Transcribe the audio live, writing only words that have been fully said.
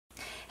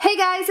Hey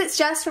guys, it's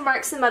Jess from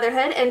Marks and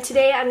Motherhood, and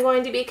today I'm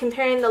going to be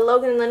comparing the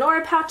Logan and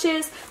Lenora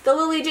pouches, the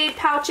Lily Jade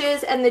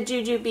pouches, and the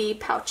Jujubee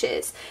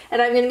pouches.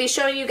 And I'm going to be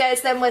showing you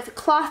guys them with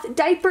cloth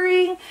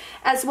diapering,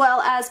 as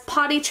well as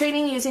potty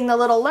training using the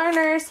little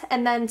learners,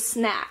 and then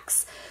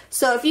snacks.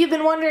 So if you've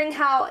been wondering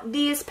how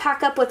these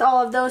pack up with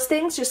all of those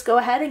things, just go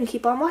ahead and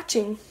keep on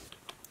watching.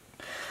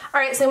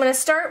 Alright, so I'm going to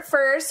start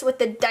first with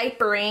the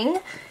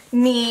diapering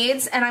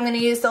needs, and I'm going to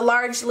use the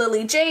large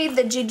Lily Jade,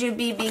 the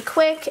Jujubee Be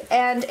Quick,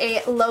 and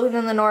a Logan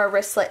and Lenora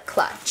wristlet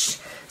clutch.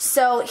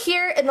 So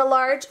here in the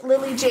large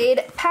Lily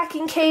Jade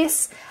packing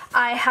case,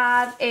 I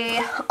have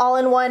a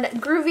all-in-one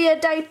Groovia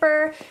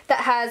diaper that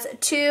has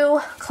 2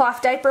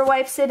 cloth diaper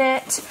wipes in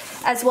it,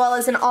 as well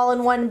as an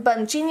all-in-one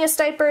Bun Genius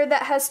diaper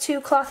that has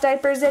 2 cloth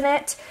diapers in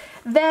it.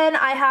 Then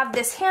I have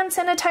this hand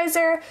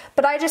sanitizer,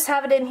 but I just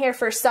have it in here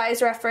for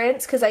size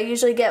reference because I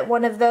usually get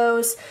one of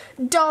those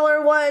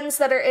dollar ones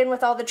that are in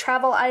with all the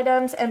travel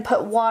items and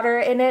put water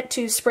in it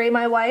to spray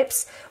my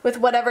wipes with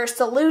whatever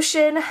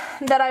solution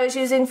that I was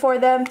using for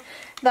them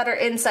that are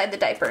inside the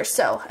diapers.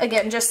 So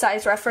again, just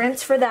size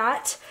reference for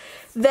that.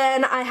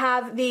 Then I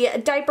have the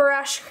diaper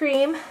rash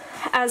cream,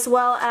 as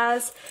well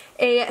as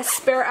a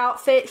spare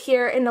outfit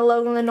here in the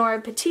Logan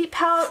Lenora Petite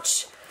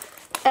pouch,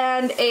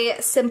 and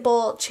a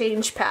simple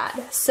change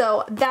pad.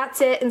 So that's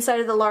it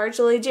inside of the large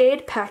Lily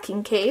Jade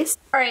packing case.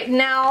 Alright,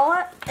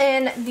 now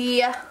in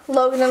the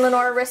Logan and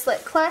Lenora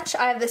wristlet clutch,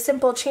 I have the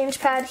simple change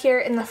pad here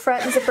in the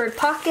front zippered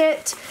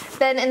pocket.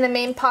 Then in the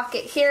main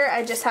pocket here,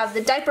 I just have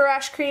the diaper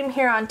rash cream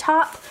here on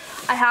top.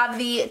 I have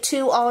the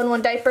 2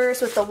 all-in-one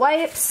diapers with the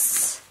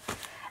wipes,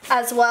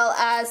 as well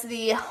as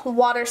the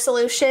water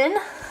solution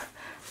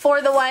for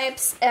the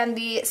wipes, and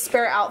the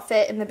spare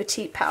outfit in the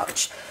petite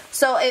pouch.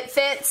 So it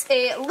fits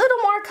a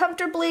little more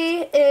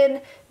comfortably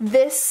in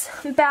this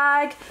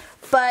bag,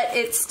 but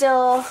it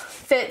still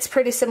fits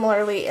pretty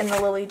similarly in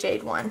the Lily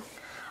Jade one.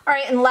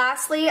 Alright, and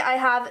lastly I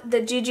have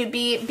the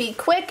Jujubee Be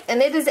Quick,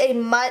 and it is a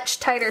much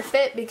tighter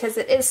fit because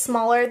it is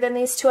smaller than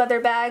these 2 other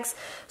bags.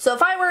 So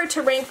if I were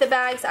to rank the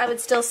bags, I would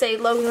still say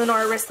Logan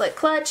Lenora wristlet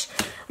clutch,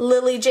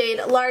 Lily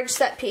Jade large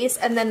set piece,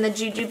 and then the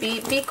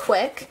Jujubee Be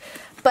Quick.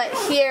 But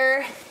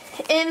here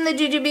in the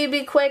Jujubee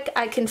Be Quick,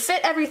 I can fit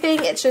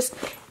everything, it's just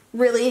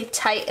really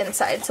tight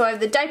inside. So I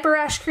have the diaper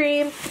rash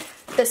cream,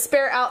 the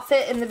spare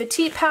outfit in the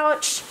petite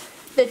pouch,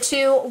 the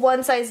 2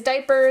 one-size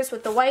diapers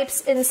with the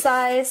wipes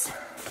inside,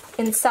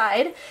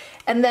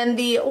 and then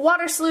the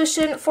water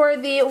solution for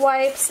the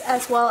wipes,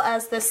 as well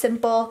as the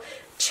simple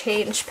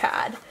change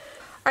pad.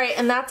 Alright,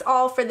 and that's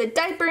all for the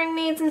diapering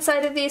needs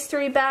inside of these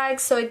 3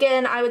 bags. So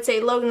again, I would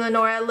say Logan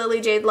Lenora, Lily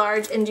Jade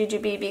large, and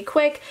Jujubee Be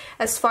Quick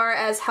as far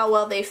as how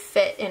well they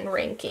fit in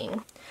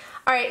ranking.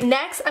 Alright,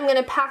 next I'm going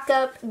to pack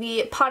up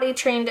the potty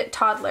trained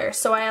toddler.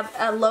 So I have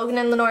a Logan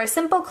and Lenora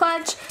simple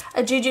clutch,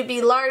 a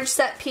Jujubee large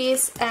set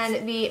piece,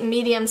 and the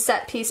medium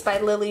set piece by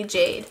Lily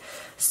Jade.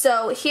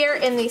 So here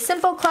in the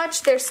simple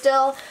clutch, there's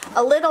still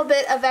a little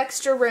bit of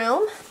extra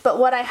room, but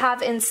what I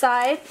have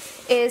inside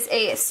is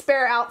a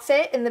spare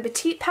outfit in the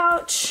petite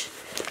pouch,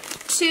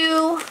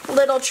 2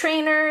 little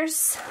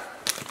trainers,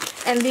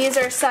 and these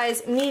are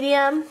size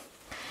medium.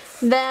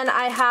 Then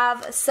I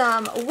have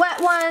some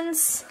wet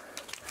ones,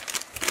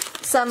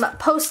 some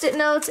post-it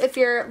notes if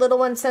your little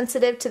one's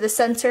sensitive to the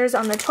sensors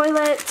on the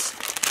toilet,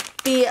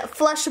 the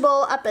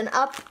flushable Up and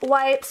Up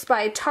wipes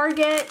by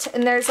Target,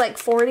 and there's like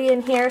 40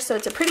 in here, so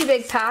it's a pretty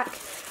big pack,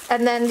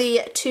 and then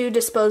the 2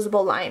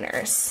 disposable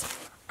liners.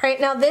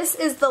 Alright, now this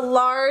is the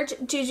large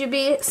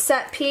Jujubee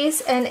set piece,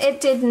 and it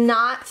did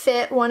not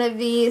fit one of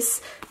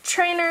these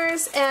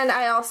trainers, and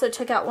I also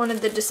took out one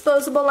of the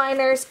disposable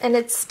liners, and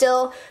it's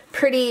still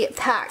pretty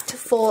packed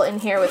full in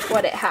here with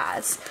what it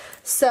has.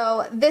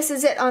 So this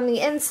is it on the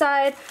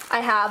inside. I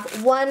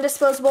have 1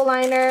 disposable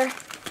liner,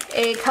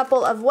 a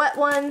couple of wet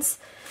ones,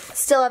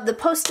 still have the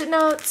post-it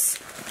notes,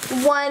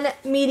 1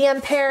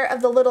 medium pair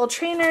of the little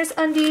trainers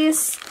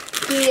undies,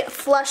 the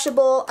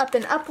flushable Up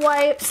and Up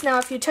wipes. Now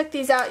if you took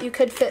these out, you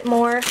could fit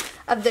more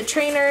of the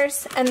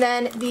trainers, and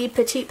then the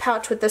petite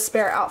pouch with the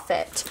spare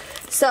outfit.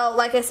 So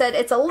like I said,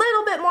 it's a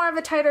little bit more of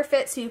a tighter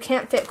fit, so you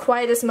can't fit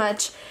quite as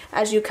much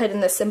as you could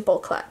in the simple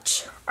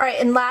clutch. Alright,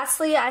 and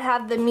lastly I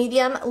have the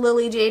medium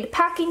Lily Jade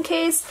packing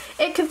case.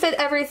 It can fit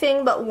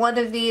everything but one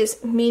of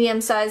these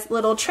medium-sized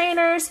little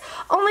trainers,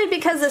 only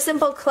because the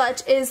simple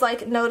clutch is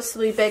like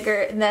noticeably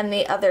bigger than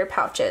the other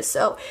pouches.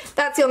 So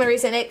that's the only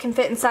reason it can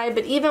fit inside,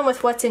 but even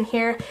with what's in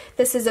here,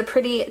 this is a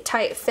pretty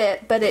tight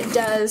fit, but it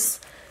does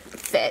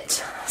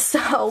fit.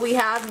 So we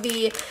have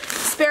the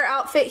spare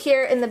outfit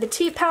here in the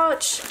petite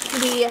pouch,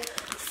 the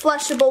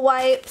flushable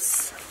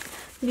wipes,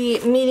 the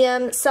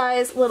medium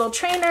size little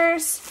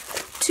trainers,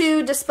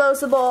 2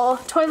 disposable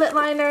toilet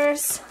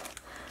liners,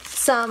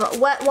 some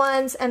wet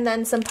ones, and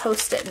then some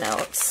post-it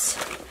notes.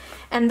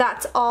 And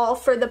that's all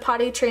for the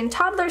potty trained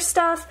toddler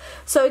stuff.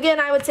 So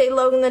again, I would say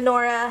Logan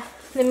Lenora,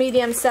 the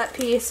medium set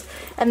piece,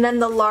 and then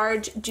the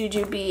large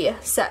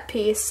Jujubee set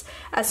piece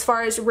as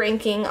far as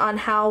ranking on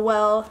how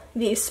well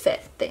these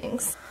fit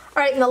things.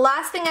 Alright, and the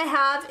last thing I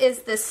have is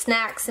the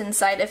snacks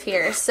inside of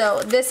here.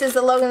 So this is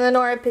the Logan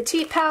Lenora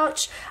Petite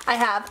pouch. I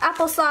have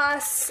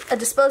applesauce, a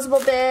disposable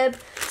bib,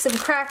 some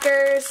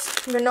crackers,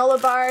 granola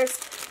bars,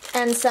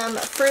 and some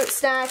fruit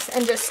snacks,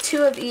 and just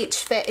 2 of each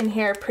fit in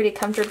here pretty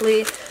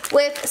comfortably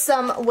with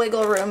some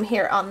wiggle room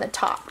here on the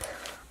top.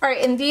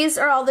 Alright, and these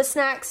are all the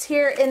snacks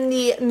here in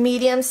the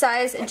medium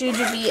size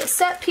Jujubee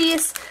set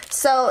piece.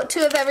 So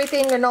 2 of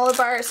everything, granola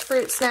bars,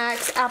 fruit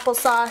snacks,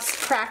 applesauce,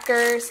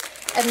 crackers,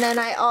 and then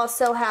I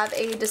also have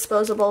a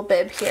disposable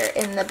bib here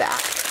in the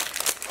back.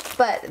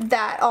 But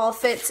that all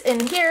fits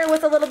in here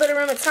with a little bit of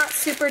room. It's not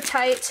super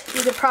tight.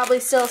 You could probably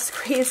still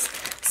squeeze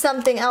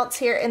something else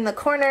here in the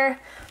corner,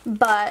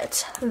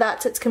 but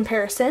that's its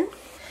comparison.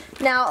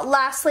 Now,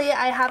 lastly,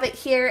 I have it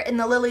here in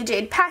the Lily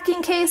Jade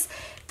packing case,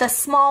 the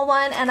small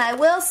one, and I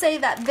will say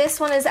that this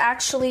one is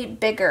actually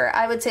bigger.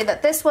 I would say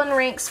that this one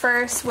ranks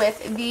first,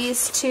 with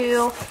these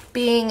 2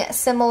 being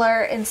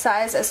similar in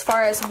size as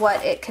far as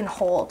what it can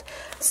hold.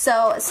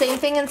 So same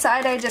thing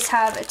inside, I just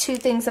have 2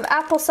 things of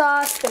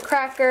applesauce, the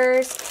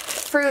crackers,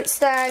 fruit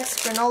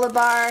snacks, granola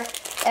bar,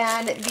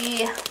 and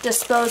the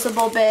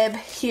disposable bib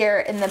here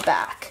in the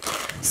back.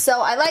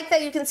 So I like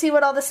that you can see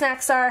what all the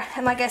snacks are,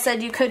 and like I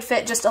said, you could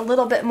fit just a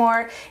little bit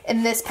more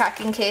in this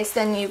packing case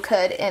than you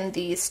could in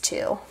these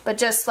 2, but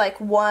just like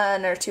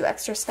 1 or 2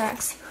 extra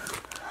snacks.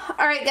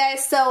 Alright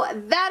guys, so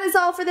that is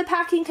all for the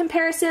packing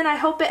comparison. I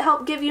hope it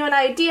helped give you an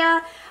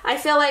idea. I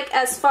feel like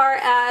as far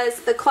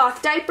as the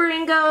cloth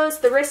diapering goes,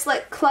 the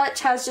wristlet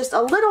clutch has just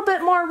a little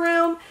bit more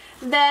room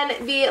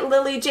than the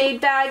Lily Jade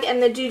bag,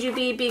 and the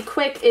Jujubee Be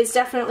Quick is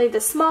definitely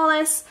the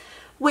smallest.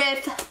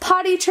 With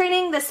potty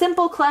training, the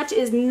simple clutch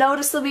is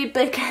noticeably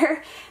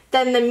bigger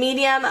than the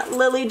medium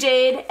Lily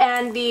Jade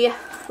and the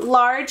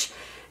large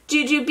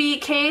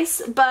Jujubee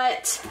case,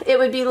 but it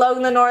would be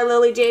Logan Lenora,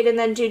 Lily Jade, and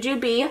then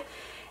Jujubee.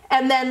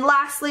 And then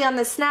lastly on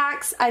the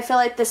snacks, I feel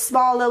like the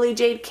small Lily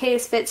Jade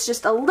case fits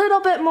just a little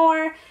bit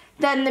more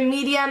than the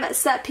medium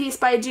set piece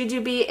by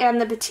Jujubee and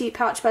the petite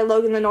pouch by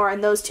Logan Lenora,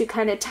 and those 2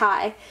 kind of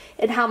tie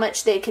in how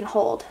much they can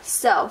hold.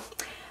 So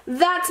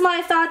that's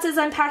my thoughts as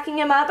I'm packing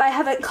him up. I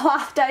haven't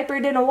cloth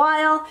diapered in a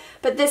while,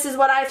 but this is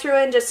what I threw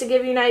in just to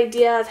give you an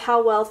idea of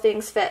how well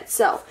things fit.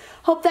 So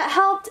hope that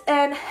helped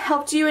and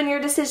helped you in your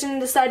decision in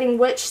deciding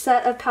which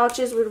set of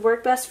pouches would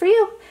work best for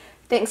you.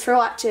 Thanks for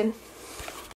watching.